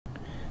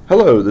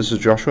Hello, this is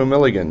Joshua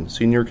Milligan,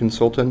 Senior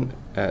Consultant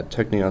at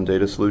Technion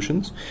Data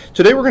Solutions.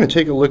 Today we're going to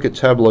take a look at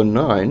Tableau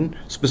 9.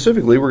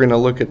 Specifically, we're going to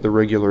look at the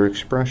regular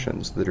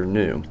expressions that are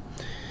new.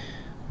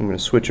 I'm going to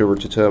switch over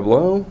to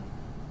Tableau.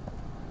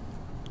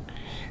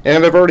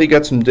 And I've already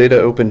got some data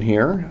open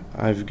here.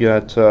 I've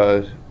got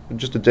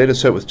just a data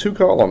set with two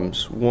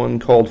columns. One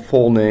called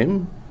full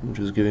name, which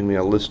is giving me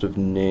a list of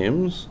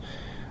names.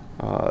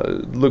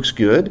 Looks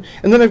good.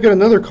 And then I've got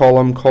another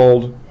column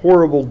called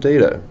horrible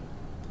data.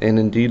 And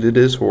indeed it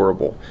is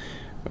horrible.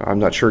 I'm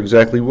not sure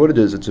exactly what it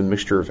is. It's a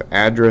mixture of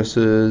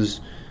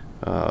addresses,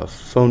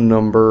 phone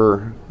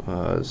number,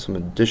 some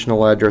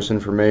additional address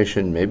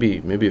information,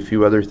 maybe a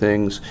few other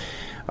things.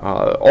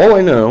 All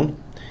I know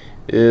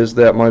is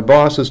that my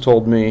boss has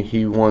told me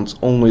he wants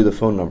only the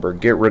phone number.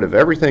 Get rid of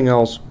everything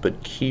else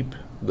but keep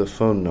the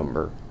phone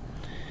number.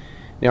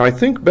 Now I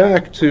think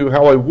back to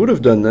how I would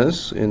have done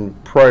this in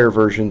prior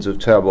versions of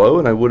Tableau,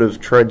 and I would have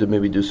tried to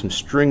maybe do some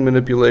string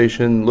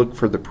manipulation, look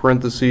for the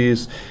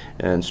parentheses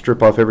and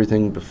strip off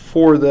everything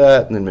before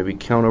that, and then maybe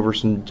count over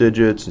some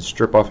digits and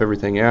strip off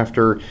everything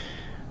after.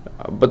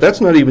 But that's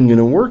not even going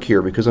to work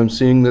here because I'm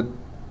seeing that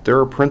there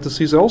are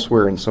parentheses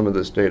elsewhere in some of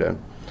this data.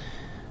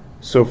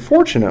 So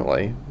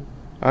fortunately,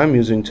 I'm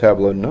using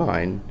Tableau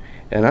 9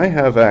 and I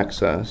have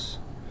access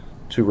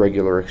to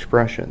regular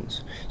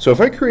expressions. So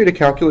if I create a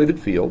calculated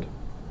field,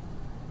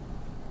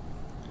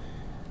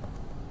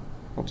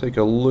 I'll take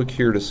a look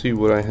here to see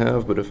what I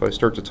have, but if I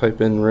start to type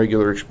in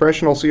regular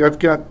expression, I'll see I've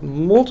got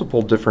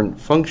multiple different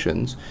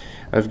functions.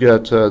 I've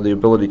got the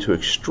ability to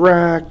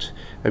extract,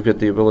 I've got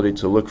the ability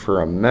to look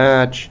for a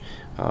match,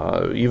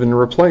 even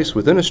replace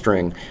within a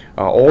string,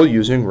 all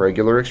using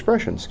regular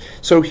expressions.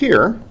 So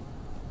here,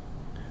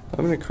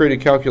 I'm going to create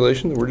a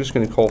calculation that we're just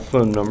going to call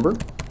phone number.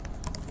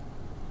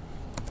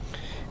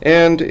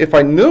 And if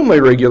I know my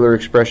regular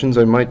expressions,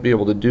 I might be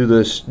able to do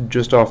this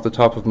just off the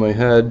top of my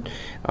head.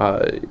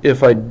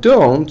 If I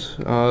don't,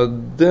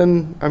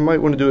 then I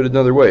might want to do it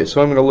another way.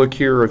 So I'm going to look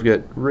here. I've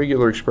got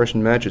regular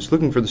expression match. It's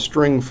looking for the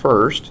string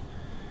first.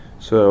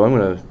 So I'm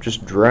going to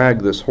just drag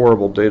this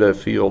horrible data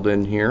field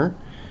in here.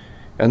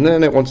 And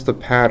then it wants the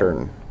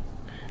pattern.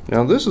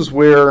 Now this is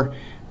where,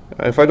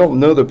 if I don't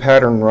know the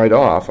pattern right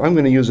off, I'm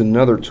going to use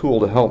another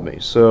tool to help me.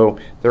 So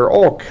there are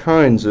all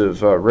kinds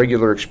of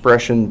regular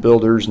expression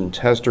builders and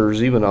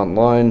testers, even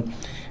online.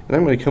 And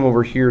I'm going to come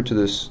over here to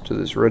this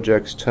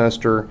regex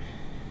tester,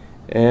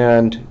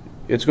 and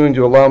it's going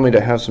to allow me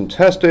to have some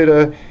test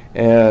data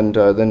and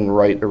then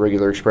write a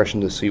regular expression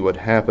to see what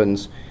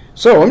happens.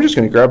 So I'm just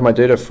going to grab my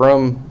data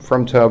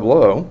from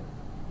Tableau.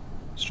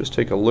 Let's just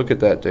take a look at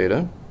that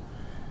data,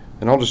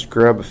 and I'll just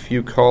grab a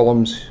few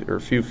columns or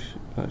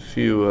a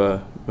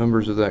few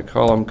members of that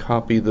column,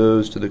 copy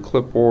those to the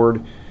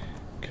clipboard,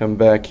 come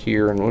back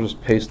here, and we'll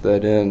just paste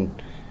that in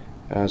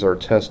as our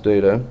test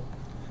data.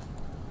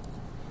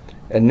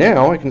 And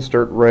now I can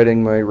start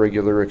writing my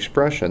regular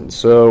expression.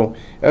 So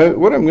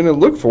what I'm going to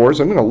look for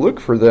is I'm going to look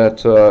for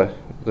that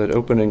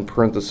opening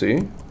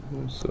parenthesis.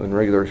 So in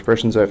regular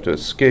expressions I have to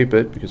escape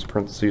it because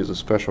parenthesis is a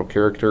special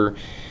character.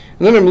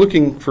 And then I'm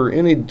looking for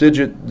any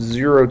digit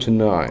 0 to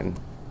 9.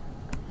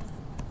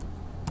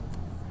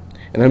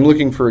 And I'm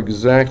looking for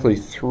exactly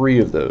 3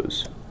 of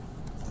those.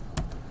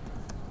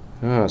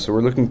 So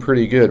we're looking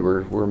pretty good.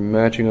 We're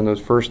matching on those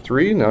first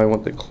 3. Now I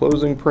want the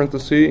closing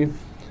parenthesis,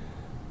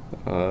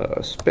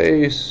 a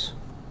space,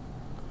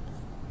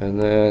 and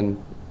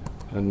then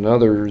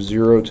another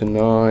 0 to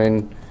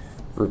 9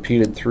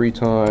 repeated 3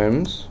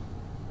 times,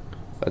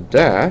 a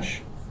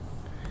dash,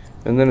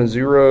 and then a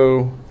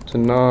 0 to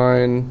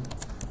 9,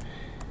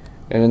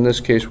 and in this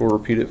case we'll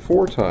repeat it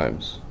 4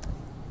 times.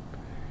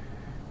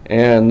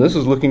 And this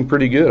is looking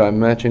pretty good. I'm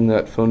matching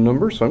that phone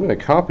number, so I'm going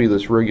to copy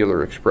this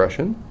regular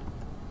expression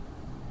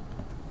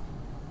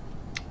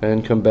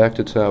and come back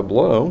to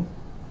Tableau,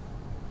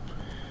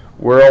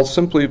 where I'll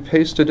simply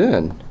paste it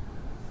in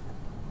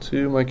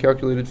to my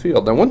calculated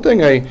field. Now one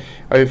thing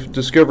I've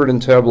discovered in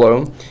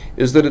Tableau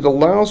is that it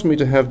allows me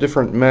to have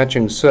different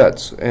matching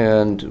sets,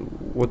 and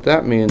what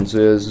that means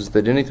is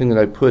that anything that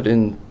I put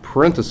in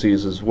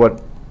parentheses is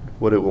what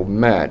it will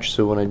match.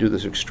 So when I do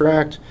this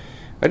extract,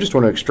 I just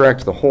want to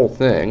extract the whole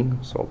thing,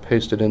 so I'll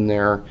paste it in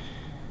there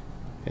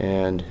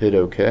and hit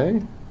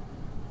OK.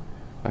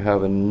 I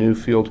have a new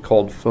field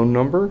called phone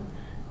number,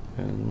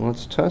 and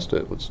let's test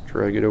it. Let's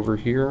drag it over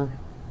here,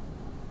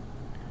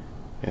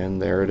 and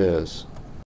there it is.